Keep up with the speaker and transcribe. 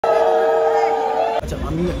আচ্ছা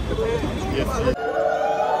আমি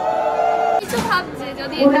কিছু ভাবছে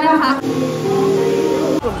যদি এখানে থাক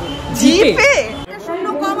জিপে শূন্য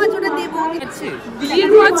কম আছে ওটা দেবো আছে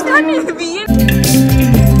বিয়ের মাঝখানে বিয়ে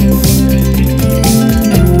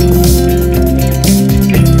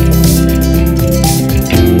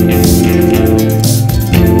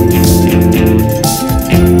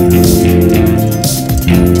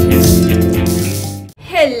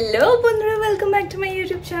हेलो बंधुरा welcome back to my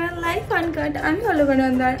YouTube channel life uncut আমি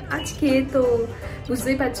অলকানন্দার আজকে তো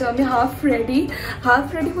বুঝতেই পারছো আমি হাফ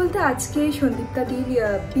রেডি বলতে আজকে সন্দীপতা দির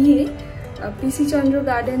বিয়ে পিসি চন্দ্র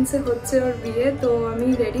গার্ডেন্সে হচ্ছে ওর বিয়ে তো আমি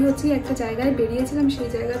রেডি হচ্ছি একটা জায়গায় বেরিয়েছিলাম সেই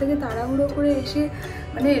জায়গা থেকে তাড়াহুড়ো করে এসে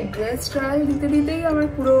মানে ড্রেস ট্রায়াল দিতেই আমার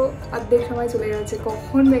পুরো অর্ধেক সময় চলে যাচ্ছে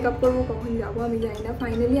কখন মেকআপ করবো কখন যাবো আমি জানি না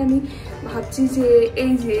ফাইনালি আমি ভাবছি যে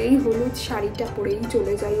এই হলুদ শাড়িটা পরেই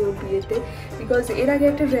চলে যাই ওর বিয়েতে বিকজ এর আগে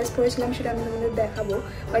একটা ড্রেস পরেছিলাম সেটা আমি তোমাদের দেখাবো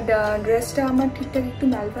বাট ড্রেসটা আমার ঠিকঠাক একটু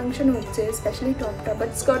ম্যালফাংশন হচ্ছে স্পেশালি টপটা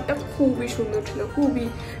বাট স্কার্টটা খুবই সুন্দর ছিল খুবই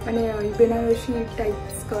মানে ওই বেনারসি টাইপ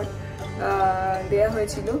স্কার্ট দেয়া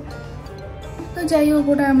হয়েছিল তো যাই হোক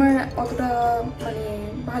ওটা আমার অতটা মানে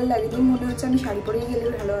ভালো লাগেনি মনে হচ্ছে আমি শাড়ি পরেই গেলে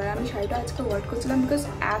ভালো হয় আমি শাড়িটা আজকে ওয়ার্ড করছিলাম বিকজ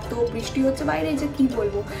এত বৃষ্টি হচ্ছে বাইরে যে কী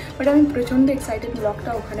বলবো বাট আমি প্রচণ্ড এক্সাইটেড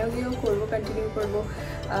ব্লগটা ওখানেও গিয়েও করবো কন্টিনিউ করবো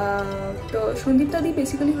তো সন্দীপতা দি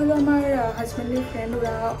বেসিক্যালি হলো আমার হাজব্যান্ডের ফ্রেন্ড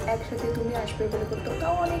ওরা একসাথে তুমি আসবে বলে করতো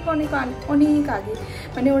তাও অনেক আগে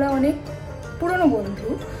মানে ওরা অনেক পুরনো বন্ধু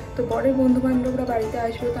তো পরে বন্ধু বান্ধবরা বাড়িতে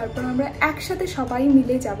আসবে তারপর আমরা একসাথে সবাই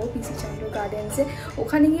মিলে যাব পিসি চন্দ্র গার্ডেন্সে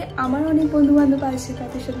ওখানে গিয়ে আমার অনেক বন্ধু বান্ধব আসছে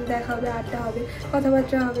তাদের সাথে দেখা হবে আড্ডা হবে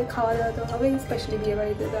কথাবার্তা হবে খাওয়া দাওয়া তো হবে স্পেশালি বিয়ে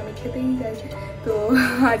বাড়িতে তো আমি খেতেই যাই তো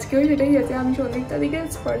আজকেও সেটাই আছে আমি সন্দীপতা দিকে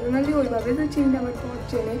পার্সোনালি ওইভাবে তো চিনি না বাট তোমার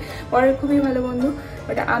চেনে পরের খুবই ভালো বন্ধু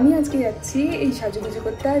বাট আমি আজকে যাচ্ছি এই সাজুগুজু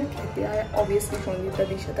করতে আর খেতে আর অবভিয়াসলি সন্দীপতা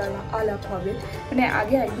দির সাথে আলাপ হবে মানে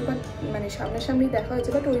আগে এক দুবার মানে সামনাসামনি দেখা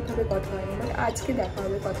হয়েছে বাট ওইভাবে কথা হয়নি বাট আজকে দেখা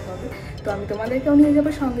হবে কথা হবে তো আমি তোমাদেরকেও নিয়ে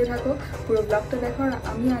যাবো সঙ্গে থাকো পুরো ব্লগটা দেখো আর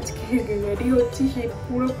আমি আজকে রেডি হচ্ছি সেই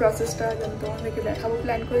পুরো প্রসেসটা আমি তোমাদেরকে দেখাবো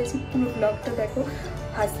প্ল্যান করেছি পুরো ব্লগটা দেখো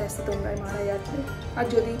হাসতে হাসতে তোমরা মারা যাচ্ছে আর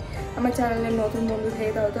যদি আমার চ্যানেলের নতুন বন্ধু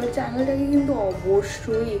থেকে দাও তাহলে চ্যানেলটাকে কিন্তু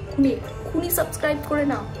অবশ্যই এক্ষুনি সাবস্ক্রাইব করে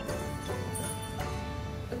নাও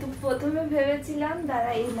তো প্রথমে ভেবেছিলাম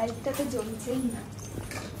দাদা এই লাইফটাতে জমছেই না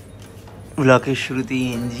ব্লগের শুরুতেই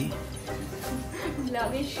এনজি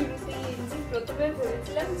প্রথমে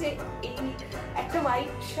ভেবেছিলাম যে এই একটা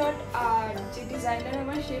হোয়াইট শার্ট আর যে ডিজাইনার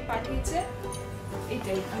আমার সে পাঠিয়েছে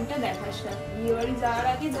এইটাই এটা দেখাস না বিয়ে বাড়ি যাওয়ার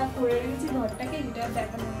আগে যা করে রেখেছি ঘরটাকে এটা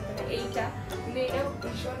দেখানোর মতো না এইটা কিন্তু এটা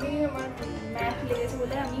ভীষণই আমার ম্যাট লেগেছে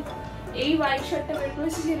বলে আমি এই হোয়াইট শার্টটা বের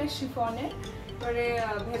করেছি যেটা শিফনের পরে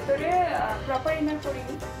ভেতরে প্রপার ইনার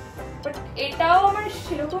করিনি বাট এটাও আমার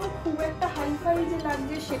সেরকম খুব একটা হাইফাই যে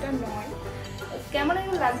লাগছে সেটা নয় কেমন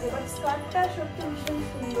একটা লাগছে বাট স্কার্টটা সত্যি ভীষণ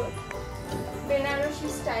সুন্দর বেনারসি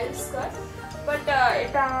স্টাইল স্কার্ট বাট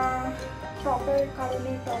এটা টপের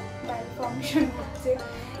কারণে টপ ম্যাল ফাংশন হচ্ছে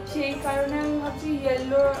সেই কারণে আমি ভাবছি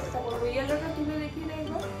ইয়েলোটা পরবো ইয়েলোটা তুলে দেখি না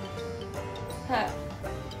এবার হ্যাঁ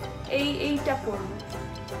এইটা পরবো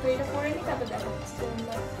তো এটা পরে নি তারপর দেখা হচ্ছে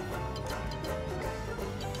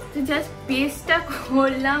তো জাস্ট বেসটা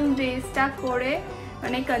করলাম বেসটা করে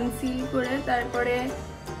মানে কনসিল করে তারপরে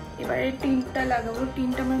এবারে টিনটা লাগাবো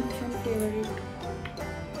টিনটা আমার ভীষণ ফেভারিট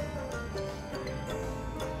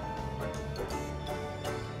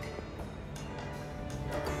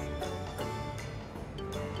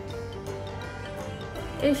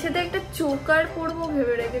এর সাথে একটা চোকার পরবো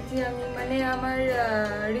ভেবে রেখেছি আমি মানে আমার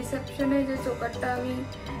রিসেপশনে যে চোকারটা আমি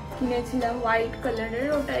কিনেছিলাম হোয়াইট কালারের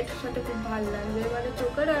ওটা একটার সাথে খুব ভালো লাগবে এবারে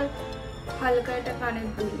চোকার আর হালকা একটা কানের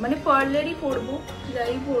দুল মানে পার্লারই পরবো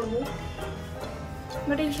যাই পরবো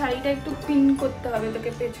বাট এই শাড়িটা একটু পিন করতে হবে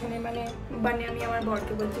তোকে পেছনে মানে আমি আমার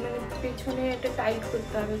বরকে বলছি মানে পেছনে একটা টাইট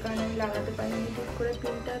করতে হবে কারণ আমি লাগাতে পারিনি ঠিক করে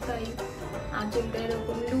পিনটা তাই আঁচলটা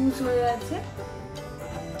এরকম লুজ হয়ে আছে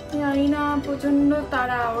জানি না প্রচণ্ড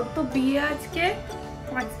তাড়া ওর তো বিয়ে আজকে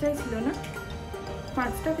 5টায় ছিল না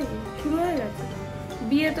 5টা থেকে শুরু হয়ে গেছে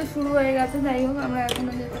বিয়ে তো শুরু হয়ে গেছে যাই হোক আমরা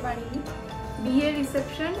এখনো যেতে পারিনি বিয়ে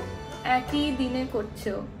রিসেপশন একই দিনে করছে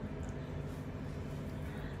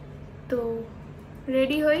তো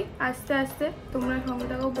রেডি হই আস্তে আস্তে তোমরা সঙ্গে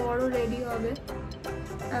থাকো বড় রেডি হবে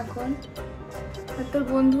এখন আর তোর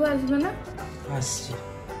বন্ধু আসবে না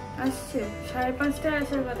আসছে 5:30টায়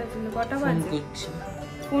আসার কথা ছিল কটা বাজে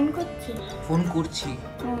ফোন করছি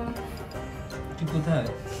তুই কোথায়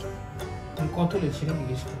কত লেট সেটা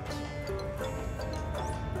জিজ্ঞেস করছি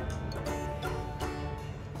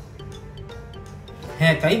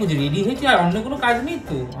হ্যাঁ তাই বুঝি রেডি হয়েছি আর অন্য কোনো কাজ নেই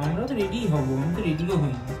তো আমরা তো রেডি হব আমি তো রেডিও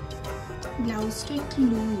হইনি ব্লাউজটা একটু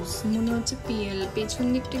লুজ মনে হচ্ছে, পেছন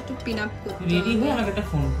দিকটা একটু পিন আপ করতে। রেডি হয়ে আমাকে একটা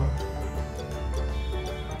ফোন কর।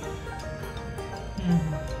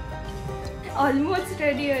 অলমোস্ট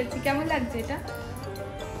রেডি হয়েছি। কেমন লাগছে এটা?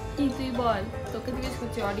 কি তুই বল, তোকে জিজ্ঞেস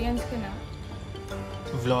করছি, অডিয়েন্সকে না।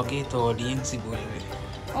 ব্লগে তো অডিয়েন্সই বলবে।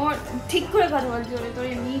 ও ঠিক করে কথা বল জোরে, তোর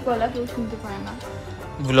এমনি গলা কেউ শুনতে পায় না।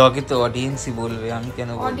 ব্লগে তো অডিয়েন্সই বলবে, আমি কেন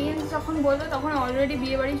বলবো? অডিয়েন্স যখন বলবে তখন অলরেডি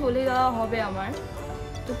বিয়ে বাড়ি চলে যাওয়া হবে আমার।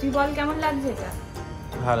 তো তুই বল কেমন লাগছে এটা?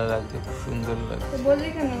 ভালো লাগছে, খুব সুন্দর লাগছে। তো বললি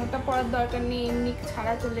কেন ওটা পড়ার দরকার নেই, এমনি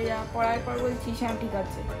ছাড়া চলে যা, পড়ার পর বলছিস হ্যাঁ ঠিক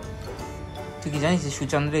আছে। তুই কি জানিস যে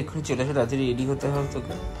সুচন্দ্র এক্ষুনি চলে আসে, তাড়াতাড়ি রেডি হতে হবে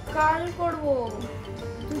তোকে। কাল করবো।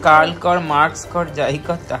 কাল কর, মার্কস কর, যাই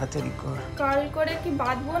কর, তাড়াতাড়ি কর। কাল করে কি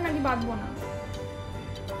বাঁধবো নাকি বাঁধবো না?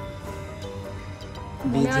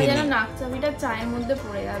 মনে হয় যেন নাকচাবিটা চায়ের মধ্যে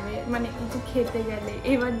পড়ে যাবে, মানে কিছু খেতে গেলে।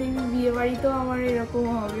 এবার দেখবি বিয়ে বাড়িতেও আমার এরকম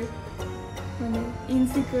হবে, মানে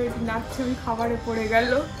ইনসিকিউরিটি, নাকচাবি খাবারে পড়ে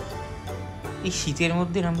গেল। এই শীতের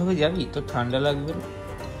মধ্যে এরকম ভাবে যাবি, তোর ঠান্ডা লাগবে না?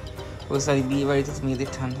 ও সরি, বিয়ে বাড়িতে মেয়েদের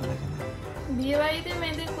ঠান্ডা লাগে না। বিয়ে বাড়িতে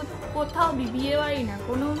মেয়েদের কোথাও বিয়ে বাড়ি না,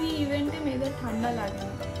 কোনো ইভেন্টে মেয়েদের ঠান্ডা লাগে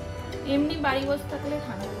না। এমনি বাড়ি বসে থাকলে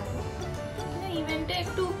ঠান্ডা লাগে, ইভেন্টে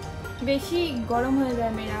একটু বেশি গরম হয়ে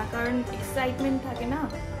যায় মেয়েরা, কারণ এক্সাইটমেন্ট থাকে না।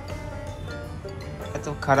 এত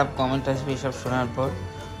খারাপ কমেন্ট আসবে এসব শোনার পর,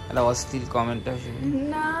 একটা অস্থির কমেন্ট আসবে।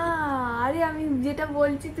 না আরে আমি যেটা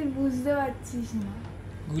বলছি তুই বুঝতে পারছিস না।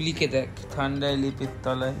 গুলিকে দেখ ঠান্ডায় লিপের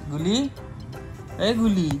তলায়, গুলি, এই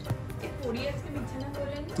গুলি পড়ি আজকে বিছানা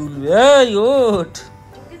তোলে তুলবে, এই ওঠ।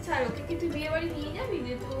 ওকে ছাড়, ওকে কি তুই বিয়ে বাড়ি নিয়ে যাবি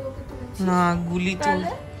যে তুই ওকে তুলছিস? না গুলি তো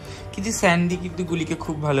কিন্তু স্যান্ডি কিন্তু গুলিকে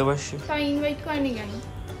খুব ভালোবাসে। তাই ইনভাইট করেনি কেন?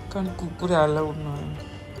 কারণ কুকুরে অ্যালাউড নয়।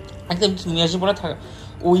 একদম তুমি আসে পড়া থাকা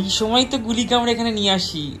ওই সময় তো গুলিকে আমরা এখানে নিয়ে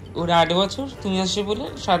আসি, ওর 8 বছর, তুমি আসে বলে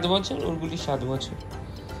 7 বছর, ওর গুলি 7 বছর।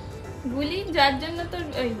 গুলি যার জন্য তোর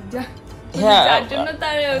হ্যাঁ, যার জন্য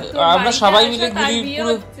তার আমরা সবাই মিলে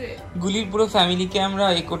গুলির পুরো ফ্যামিলিকে আমরা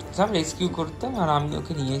এ করতাম, রেস্কিউ করতাম, আর আমি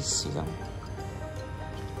ওকে নিয়ে এসেছিলাম।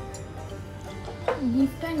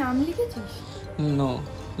 গিফটটায় নাম লিখেছিস? নো,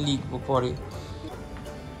 লিখবো পরে।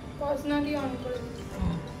 পার্সোনালি অন করে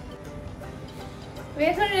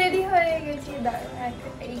এখন রেডি হয়ে গেছি।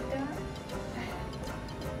 এইটা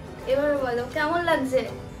এবার বলো কেমন লাগছে?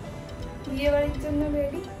 বিয়ে বাড়ির জন্য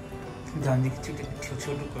রেডি? জানি কিছু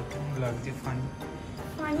ছোট কর, কেমন লাগছে? ফানি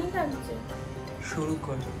ফানি লাগছে। শুরু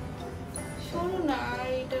কর। শোনো না,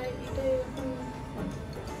 এটা এরকম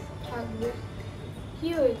থাকবে। কি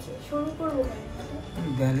হয়েছে? শুরু করবো কেন?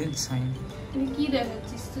 Balance sign. তুই কি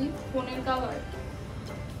দেখাচ্ছিস? তুই ফোনের কভার?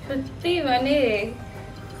 সত্যি মানে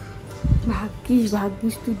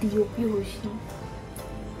ভাগ্যিস তুই ডিওপি হসনি।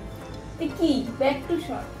 কি ব্যাক টু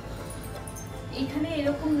শট, এখানে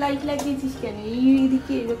এরকম লাইট লাগিয়েছিস কেন?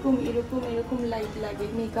 এইদিকে এরকম এরকম এরকম লাইট লাগে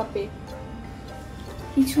মেকআপে।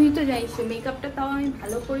 কিছুই তো যাইছে, মেকআপটা তাও আমি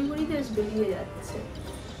ভালো করি বেরিয়ে যাচ্ছে।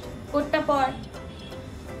 কোটটা পর।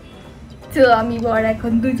 তো আমি বর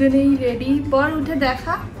এখন দুজনেই রেডি। বর উঠে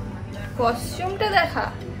দেখা, কস্টিউমটা দেখা,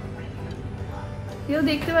 কেউ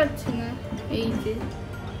দেখতে পাচ্ছে না। এই যে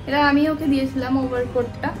এটা আমি ওকে দিয়েছিলাম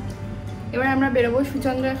ওভারকোটটা। এবার আমরা বেরোবো।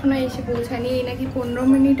 সুচন্দ্র এখনো এসে পৌঁছায়নি, এই নাকি 15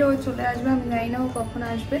 মিনিটে ও চলে আসবে, আমি জানি না ও কখন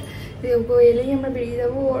আসবে। ও এলেই আমরা বেরিয়ে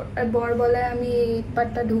যাবো। আর বর বলায় আমি এই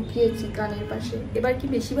পাটটা ঢুকিয়েছি কানের পাশে। এবার কি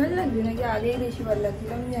বেশি ভালো লাগবে নাকি আগেই বেশি ভালো লাগছিল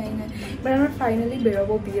আমি জানি না। এবার আমরা ফাইনালি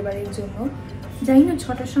বেরোবো বিয়ে বাড়ির জন্য। জানি না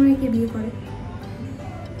 6টার সময় কে বিয়ে করে,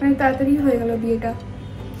 মানে তাড়াতাড়ি হয়ে গেল বিয়েটা।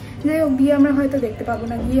 যাই হোক, বিয়ে আমরা হয়তো দেখতে পাবো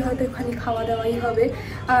না, গিয়ে হয়তো খালি খাওয়া দাওয়াই হবে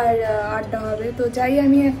আর আড্ডা হবে। তো যাই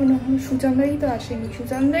আমি এখন সুচন্দ্রাই তো আসেনি,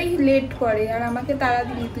 সুচন্দ্রাই লেট করে। আর আমাকে তাড়া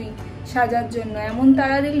দিলি তুই সাজার জন্য, এমন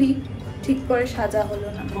তাড়া দিলি ঠিক করে সাজা হলো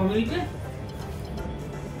না।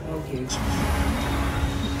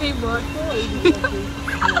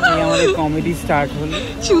 আমাদের কমেডি স্টার্ট হলো।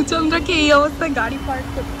 সুচন্দ্রাকে এই অবস্থায় গাড়ি পার্ক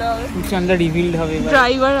করতে হবে। সুচন্দ্রা রিভিলড হবে,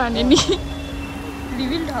 ড্রাইভার আনেনি।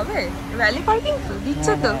 রিভিলড হবে? ভ্যালি পার্কিং তো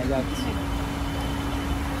দিচ্ছে তো।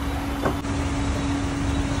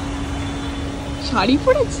 শাড়ি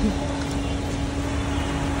পরেছি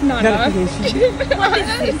না না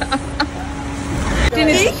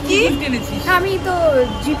আমি তো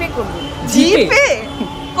জিপে করব। জিপে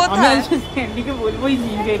কোথায়? স্যান্ডিকে বলবোই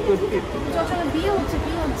জিপে করতে। চলো বিয়ে হচ্ছে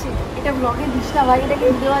এটা ব্লগে দিস না ভাই, এটা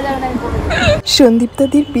কেউ দেওয়া যাবে না।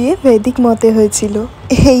 সন্দীপ্তাদির বিয়ে বৈদিক মতে হয়েছিল।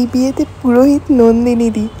 এই বিয়েতে পুরোহিত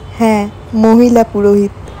নন্দিনীদি, হ্যাঁ মহিলা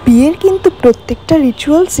পুরোহিত। বিয়ের কিন্তু প্রত্যেকটা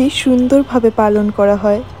রিচুয়ালসই সুন্দরভাবে পালন করা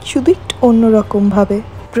হয়, শুধু একটু অন্যরকমভাবে।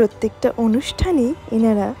 প্রত্যেকটা অনুষ্ঠানেই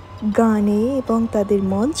এনারা গানে এবং তাদের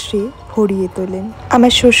মঞ্চে ভরিয়ে তোলেন।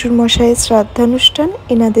 আমার শ্বশুরমশাইয়ের শ্রাদ্ধানুষ্ঠান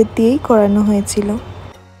এনাদের দিয়েই করানো হয়েছিল।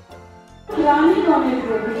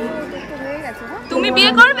 তুমি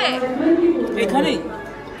বিয়ে করবে এখানেই?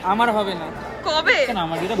 আমার হবে না। কবে?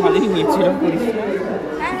 আমার এটা ভালোই হয়েছিল।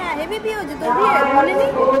 হ্যাঁ হ্যাঁ হেভি বিয়ে হচ্ছে তোর বিয়ে মনে নেই?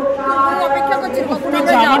 অপেক্ষা করছিস কখন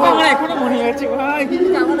আমরা যাবো। আমার এখনো মনে আছে ভাই।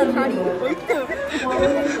 যাবো না শাড়ি ওই তো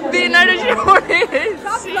বেনারসি পরে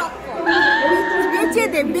সব ব্লক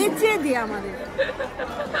বেচে দে আমাদের।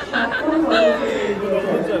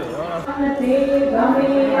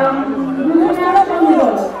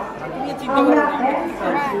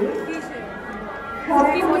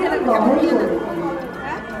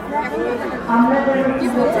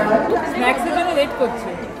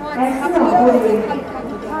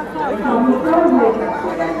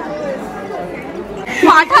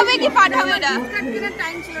 পাঠাবে কি পাঠাবে না?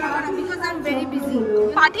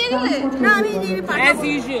 পাঠিয়ে দিলে না আমি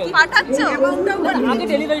পাঠাচ্ছো?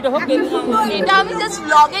 এটা আমি জাস্ট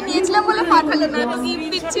ব্লগে নিয়েছিলাম বলে পাঠালে না, গিফট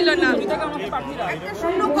দিচ্ছিল না।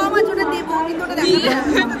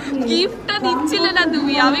 গিফটটা দিচ্ছিলে না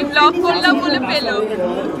তুমি, আমি ব্লগ করলাম বলে পেলো।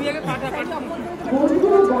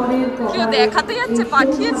 কেউ দেখাতে যাচ্ছে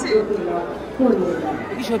পাঠিয়েছে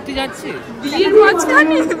কি সত্যি যাচ্ছে? বিয়ের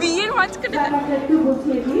মাঝখানে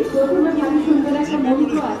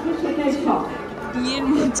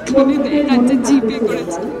দেখাচ্ছে জিপে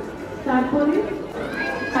করেছে।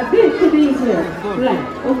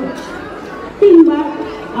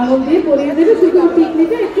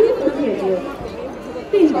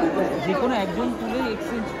 যে কোনো একজন তুলে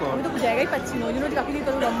এক্সচেঞ্জ কর। আমি তো জায়গায় পাচ্ছি না, ওই জন্য কাকে দিই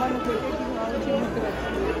তোর লম্বা মতো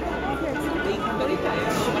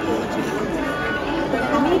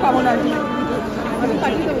আমি পাবো না আমি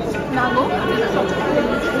পাঠিয়ে দেবো না গো।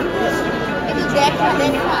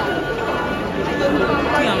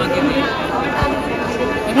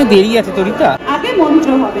 এখন দেরি আছে তরিতা। আগে মন্ত্র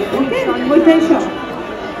হবে ওকে বলতে সব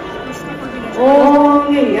ওম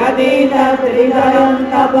ইয়াদেতা হৃদয়ং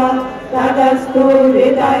তবা তদস্তু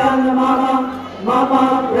হৃদয়ং মম মম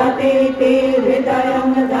প্রতীতে হৃদয়ং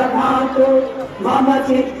দধাতু মম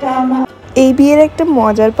চিত্তম। এই বিয়ের একটা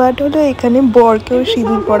মজার পার্ট হলো এখানে বরকেও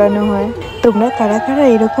সিঁদুর পরানো হয়। তোমরা কারা কারা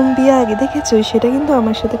এরকম বিয়ে আগে দেখেছো সেটা কিন্তু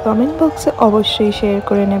আমার সাথে কমেন্ট বক্সে অবশ্যই শেয়ার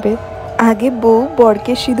করে নেবে। আগে বউ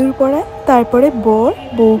বরকে সিঁদুর পরায়, তারপরে বর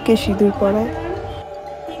বউকে সিঁদুর পরায়।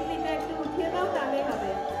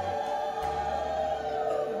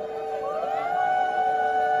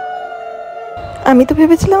 আমি তো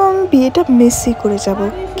ভেবেছিলাম আমি বিয়েটা মিসই করে যাব,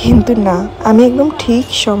 কিন্তু না, আমি একদম ঠিক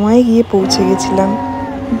সময়ে গিয়ে পৌঁছে গেছিলাম।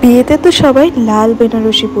 বিয়েতে তো সবাই লাল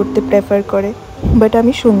বেনারসি পরতে প্রেফার করে, বাট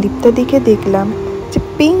আমি সন্দীপ্তা দিকে দেখলাম যে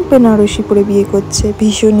পিঙ্ক বেনারসি পরে বিয়ে করছে,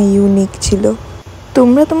 ভীষণ ইউনিক ছিল।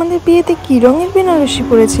 তোমরা তোমাদের বিয়েতে কী রঙের বেনারসি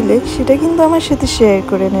পরেছিলে সেটা কিন্তু আমার সাথে শেয়ার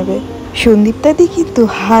করে নেবে। সন্দীপ্তা দি কিন্তু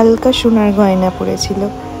হালকা সোনার গয়না পরেছিল,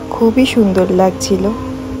 খুবই সুন্দর লাগছিল।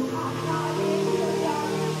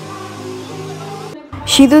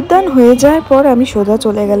 সিঁদুরদান হয়ে যাওয়ার পর আমি সোজা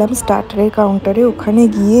চলে গেলাম স্টার্টারের কাউন্টারে। ওখানে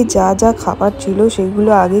গিয়ে যা যা খাবার ছিল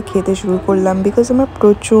সেগুলো আগে খেতে শুরু করলাম, বিকজ আমার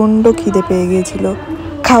প্রচণ্ড খিদে পেয়ে গিয়েছিল।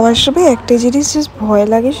 খাওয়ার সময় একটা জিনিস জাস্ট ভয়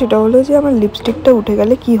লাগে, সেটা হলো যে আমার লিপস্টিকটা উঠে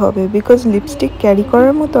গেলে কি হবে, বিকজ লিপস্টিক ক্যারি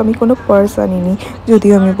করার মতো আমি কোনো পার্স আনিনি,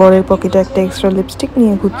 যদিও আমি বরের পকেটে একটা এক্সট্রা লিপস্টিক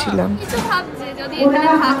নিয়ে ঘুরছিলাম।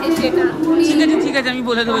 ঠিক আছে আমি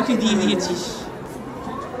বলে দেবো, তুই দিয়ে দিয়েছিস।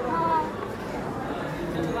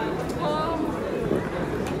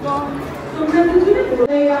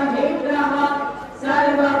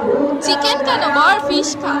 চিকেন কেন বর? ফিশ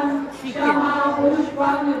খা।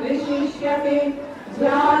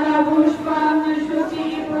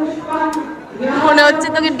 মনে হচ্ছে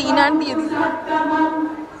তোকে ডিনার দিয়ে দিল।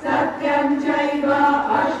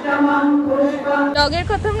 ডগের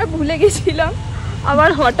কথা আমরা ভুলে গেছিলাম, আবার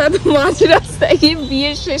হঠাৎ মাঝ রাস্তায় গিয়ে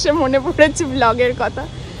বিয়ের শেষে মনে পড়েছে ব্লগের কথা।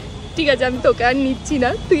 ঠিক আছে আমি তোকে আর নিচ্ছি না,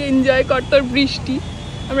 তুই এনজয় কর তোর বৃষ্টি।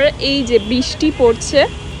 আমরা এই যে বৃষ্টি পড়ছে,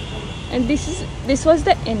 and this was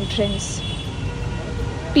the entrance.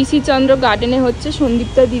 পিসি চন্দ্র গার্ডেনে হচ্ছে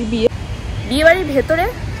সন্দীপ্তা দির বিয়ে। বিয়েবাড়ির ভেতরে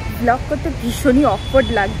ব্লগ করতে ভীষণই অকওয়ার্ড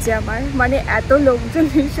লাগছে আমার, মানে এত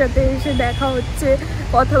লোকজনের সাথে এসে দেখা হচ্ছে,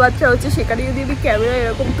 কথাবার্তা হচ্ছে, সেখানে যদি আমি ক্যামেরা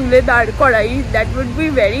এরকম তুলে দাঁড় করাই that would be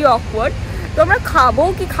very awkward. তো আমরা খাবো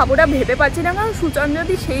কি খাবো না ভেবে পাচ্ছি না, কারণ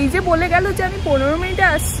সুচন্দ্রদি সেই যে বলে গেল যে আমি 15 মিনিটে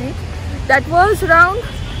আসছি, that was round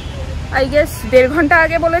I guess 1.5 ঘন্টা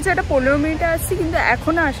আগে বলেছে এটা 15 মিনিটে আসছি, কিন্তু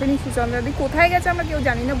এখনও আসেনি সুচন্দ্রদি। কোথায় গেছে আমরা কেউ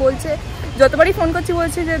জানি না, বলছে যতবারই ফোন করছি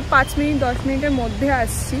বলছে যে 5 মিনিট 10 মিনিটের মধ্যে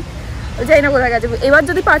আসছি, জানি না কোথায় গেছে। এবার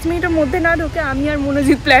যদি 5 মিনিটের মধ্যে না ঢোকে আমি আর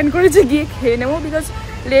মনোজিৎ প্ল্যান করেছে গিয়ে খেয়ে নেবো, বিকজ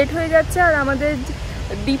লেট হয়ে যাচ্ছে। আর আমাদের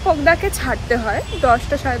দীপকদাকে ছাড়তে হয়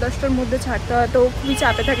 10টা 10:30টার মধ্যে ছাড়তে হয়, তো খুবই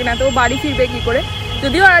চাপে থাকে না, তো বাড়ি ফিরবে কী করে।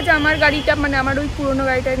 যদিও আজ আমার গাড়িটা, মানে আমার ওই পুরোনো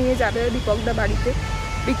গাড়িটা নিয়ে যাবে দীপকদা বাড়িতে,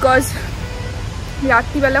 বিকজ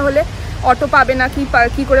রাত্রিবেলা হলে অটো পাবে না,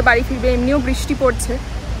 কি করে বাড়ি ফিরবে, এমনিও বৃষ্টি পড়ছে।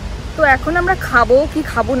 তো এখন আমরা খাবো কি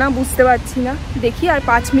খাবো না বুঝতে পারছি না, দেখি আর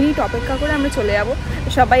 5 মিনিট অপেক্ষা করে আমরা চলে যাব।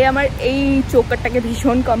 সবাই আমার এই চোকারটাকে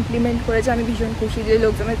ভীষণ কমপ্লিমেন্ট করেছে, আমি ভীষণ খুশি যে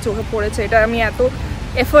লোকজনের চোখে পড়েছে, এটা আমি এত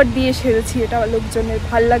এফোর্ট দিয়ে সেরেছি, এটা লোকজনের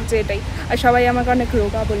ভাল লাগছে এটাই। আর সবাই আমাকে অনেক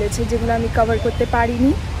রোগা বলেছে, যেগুলো আমি কভার করতে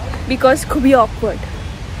পারিনি বিকজ খুবই অকওয়ার্ড,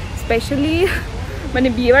 স্পেশালি মানে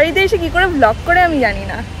বিয়েবাড়িতে এসে কী করে ব্লগ করে আমি জানি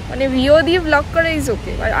না, মানে ভিও দিয়ে ব্লগ করে ইজ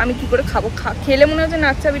ওকে, আর আমি কী করে খাবো, খেলে মনে হচ্ছে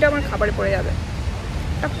নাক চাবিটা আমার খাবারে পড়ে যাবে।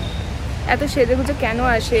 এত সেজেগুজে কেন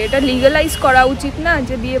আসে, এটা লিগালাইজ করা উচিত না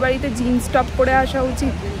যে বিয়েবাড়িতে জিন্স টপ পরে আসা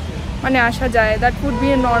উচিত, মানে আসা যায়, that would B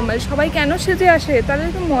A normal. সবাই কেন সেজে আসে, তাহলে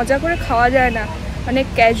তো মজা করে খাওয়া যায় না, মানে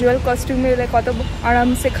ক্যাজুয়াল কস্টিউমে এলে কত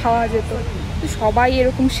আরামসে খাওয়া যেত। তো সবাই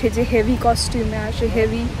এরকম সেজে হেভি কস্টিউমে আসে,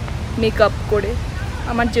 হেভি মেকআপ করে,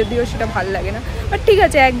 আমার যদিও সেটা ভালো লাগে না, বাট ঠিক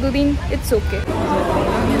আছে 1-2 দিন ইটস ওকে।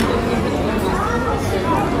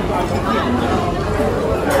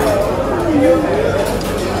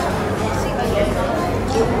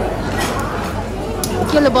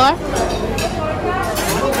 কি হলো বল?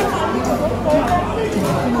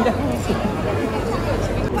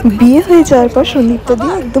 বিয়ে হয়ে যাওয়ার পর সন্দীপ্তা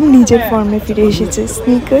দিয়ে একদম নিজের ফর্মে ফিরে এসেছে,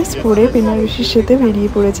 স্নিকার্স পরে বেনারসির সাথে বেরিয়ে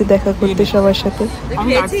পড়েছে দেখা করতে সবার সাথে।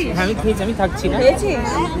 আমি থাকছি না,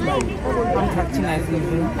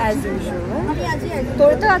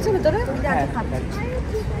 তোর তো আছে ভেতরে,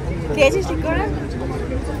 খেয়েছিস ঠিক করে?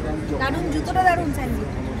 দারুণ, জুতোটা দারুণ।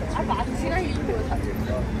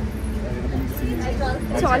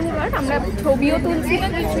 চল এবার আমরা ছবিও তুলছি না,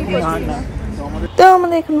 কিছুই করছি না। তো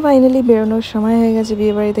আমাদের এখন ফাইনালি বেরোনোর সময় হয়ে গেছে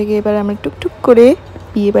বিয়ে বাড়ি থেকে, এবার আমরা টুকটুক করে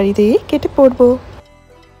বিয়ে বাড়ি থেকে কেটে পড়বো।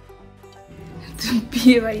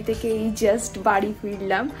 বিয়ে বাড়ি থেকে এই জাস্ট বাড়ি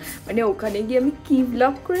ফিরলাম, মানে ওখানে গিয়ে আমি কি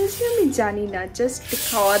ব্লগ করেছি আমি জানি না, জাস্ট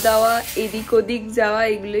খাওয়া দাওয়া এদিক ওদিক যাওয়া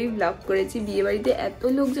এগুলোই ব্লগ করেছি। বিয়ে বাড়িতে এত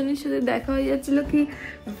লোকজনের সাথে দেখা হয়ে যাচ্ছিলো কি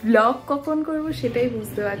ব্লগ কখন করবো সেটাই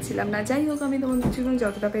বুঝতে পারছিলাম না। যাই হোক, আমি তোমাদের জন্য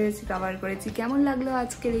যতটা পেরেছি কভার করেছি। কেমন লাগলো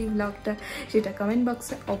আজকের এই ব্লগটা সেটা কমেন্ট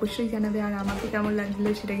বক্সে অবশ্যই জানাবে, আর আমাকে কেমন লাগলো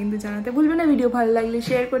সেটা কিন্তু জানাতে ভুলবে না। ভিডিও ভালো লাগলে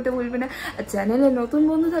শেয়ার করতে ভুলবে না, আর চ্যানেলে নতুন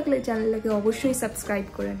বন্ধু থাকলে চ্যানেলটাকে অবশ্যই সাবস্ক্রাইব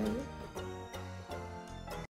করে নেবে।